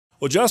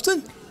Well,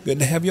 Justin, good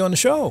to have you on the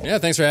show. Yeah,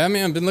 thanks for having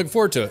me. I've been looking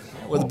forward to it.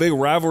 Well, the big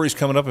rivalries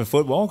coming up in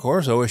football, of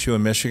course, OSU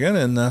and Michigan,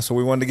 and so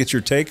we wanted to get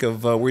your take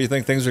of where you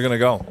think things are going to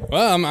go.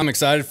 Well, I'm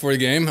excited for the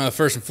game.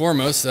 First and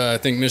foremost, I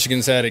think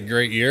Michigan's had a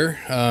great year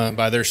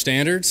by their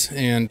standards,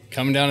 and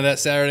coming down to that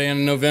Saturday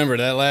in November,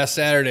 that last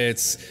Saturday,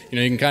 it's you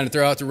can kind of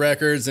throw out the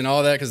records and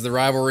all that because the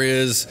rivalry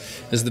is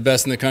the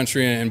best in the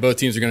country, and both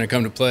teams are going to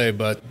come to play.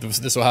 But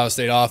this Ohio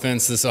State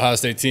offense, this Ohio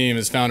State team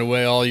has found a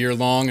way all year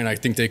long, and I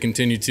think they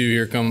continue to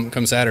here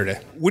come Saturday.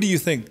 What do you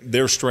think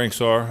their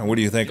strengths are, and what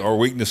do you think our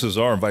weaknesses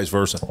are, and vice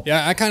versa?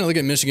 Yeah, I kind of look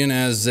at Michigan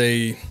as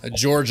a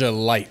Georgia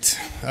light.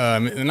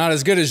 Not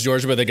as good as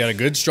Georgia, but they got a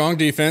good, strong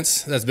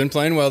defense that's been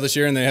playing well this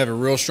year, and they have a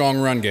real strong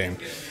run game.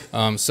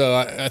 So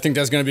I think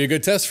that's going to be a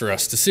good test for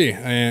us to see.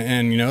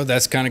 And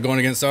that's kind of going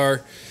against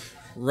our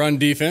run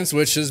defense,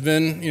 which has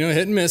been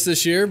hit and miss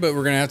this year, but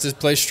we're going to have to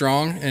play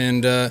strong.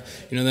 And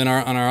then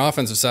on our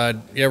offensive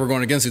side, yeah, we're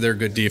going against their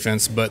good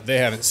defense, but they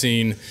haven't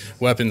seen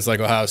weapons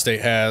like Ohio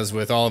State has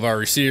with all of our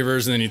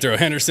receivers. And then you throw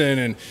Henderson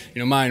and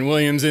Mayan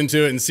Williams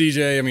into it, and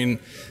CJ. I mean,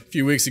 a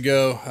few weeks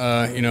ago,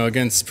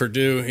 against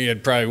Purdue, he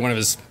had probably one of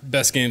his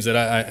best games that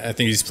I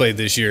think he's played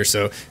this year.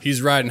 So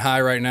he's riding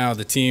high right now.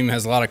 The team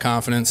has a lot of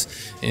confidence,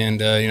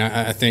 and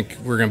I think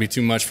we're going to be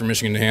too much for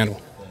Michigan to handle.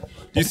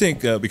 Do you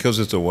think because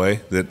it's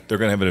away that they're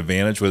going to have an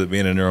advantage with it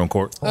being in their own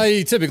court?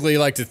 You typically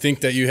like to think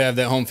that you have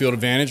that home field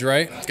advantage,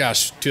 right?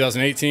 Gosh,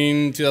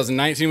 2018,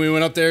 2019, we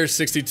went up there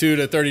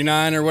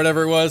 62-39 or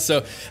whatever it was.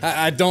 So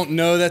I don't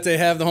know that they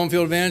have the home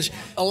field advantage.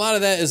 A lot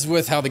of that is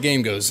with how the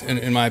game goes,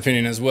 in my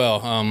opinion, as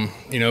well.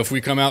 If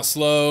we come out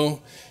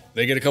slow,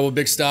 they get a couple of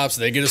big stops,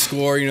 they get a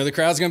score, the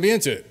crowd's going to be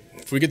into it.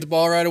 If we get the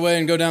ball right away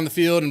and go down the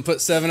field and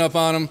put 7 up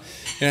on them,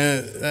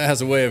 that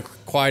has a way of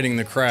quieting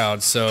the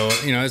crowd. So,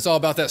 it's all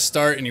about that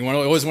start, and you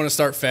always want to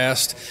start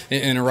fast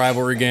in a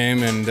rivalry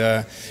game and,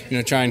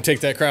 try and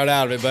take that crowd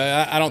out of it.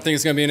 But I don't think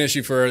it's going to be an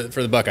issue for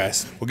the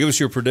Buckeyes. Well, give us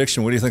your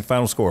prediction. What do you think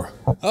final score?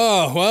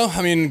 Oh, well,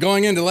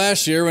 going into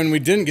last year when we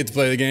didn't get to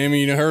play the game,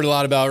 you heard a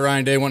lot about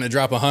Ryan Day wanting to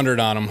drop 100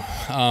 on them.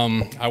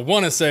 I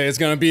want to say it's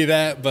going to be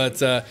that,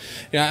 but,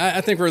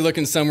 I think we're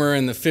looking somewhere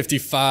in the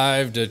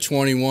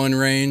 55-21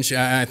 range.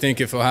 I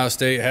think if Ohio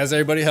State has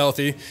everybody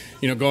healthy,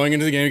 going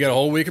into the game, you got a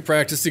whole week of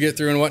practice to get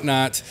through and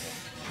whatnot.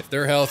 If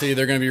they're healthy,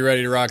 they're going to be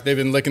ready to rock. They've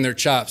been licking their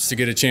chops to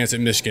get a chance at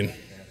Michigan.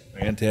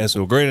 Fantastic.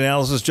 Well, great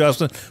analysis,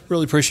 Justin.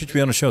 Really appreciate you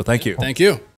being on the show. Thank you. Thank you.